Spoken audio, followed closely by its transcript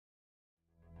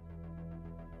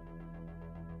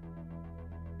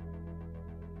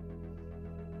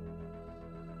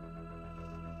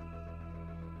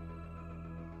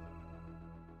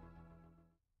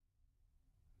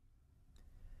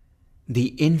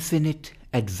The infinite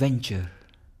adventure.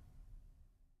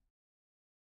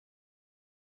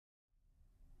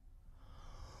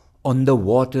 On the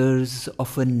waters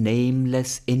of a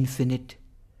nameless infinite,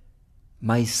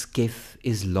 my skiff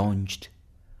is launched.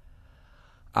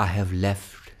 I have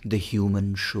left the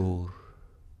human shore.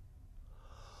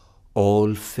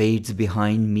 All fades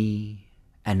behind me,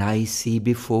 and I see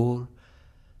before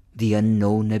the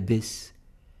unknown abyss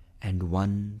and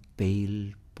one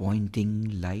pale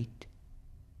pointing light.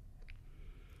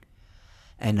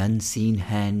 An unseen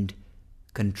hand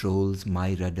controls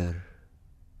my rudder.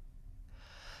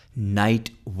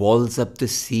 Night walls up the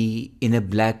sea in a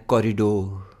black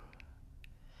corridor.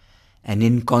 An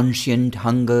inconscient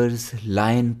hungers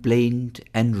lion plaint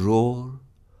and roar,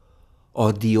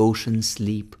 or the ocean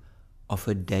sleep of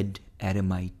a dead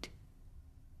Eremite.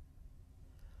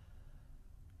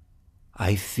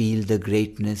 I feel the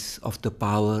greatness of the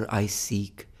power I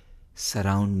seek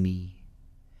surround me.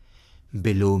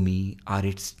 Below me are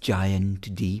its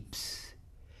giant deeps.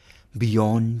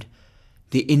 Beyond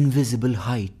the invisible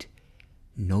height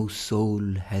no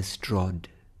soul has trod.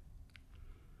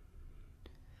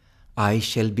 I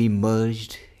shall be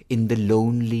merged in the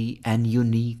lonely and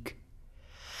unique,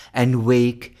 and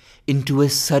wake into a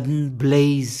sudden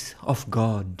blaze of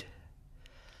God,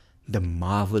 the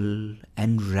marvel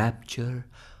and rapture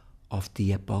of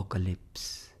the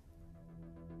apocalypse.